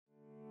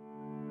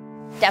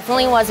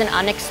Definitely was an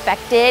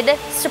unexpected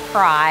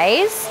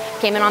surprise.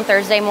 Came in on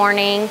Thursday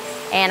morning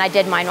and I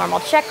did my normal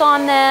check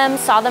on them,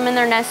 saw them in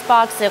their nest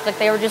box. They looked like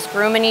they were just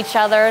grooming each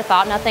other,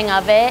 thought nothing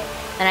of it.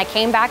 And I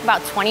came back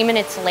about 20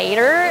 minutes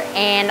later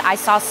and I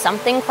saw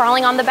something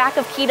crawling on the back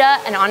of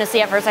Kida. And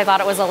honestly, at first I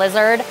thought it was a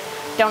lizard.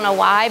 Don't know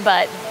why,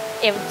 but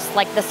it was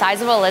like the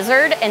size of a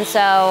lizard. And so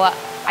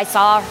I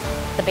saw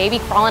the baby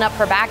crawling up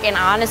her back. And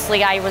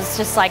honestly, I was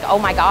just like, oh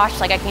my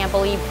gosh, like I can't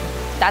believe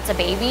that's a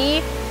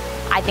baby.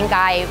 I think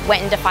I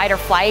went into fight or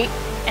flight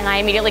and I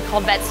immediately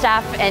called vet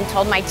staff and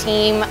told my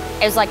team.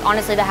 It was like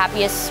honestly the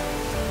happiest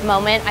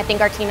moment I think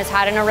our team has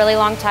had in a really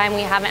long time.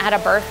 We haven't had a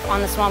birth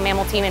on the small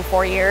mammal team in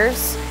 4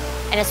 years,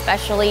 and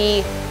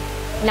especially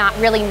not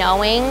really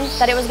knowing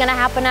that it was gonna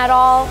happen at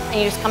all. And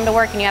you just come to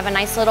work and you have a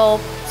nice little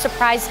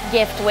surprise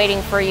gift waiting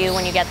for you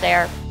when you get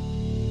there.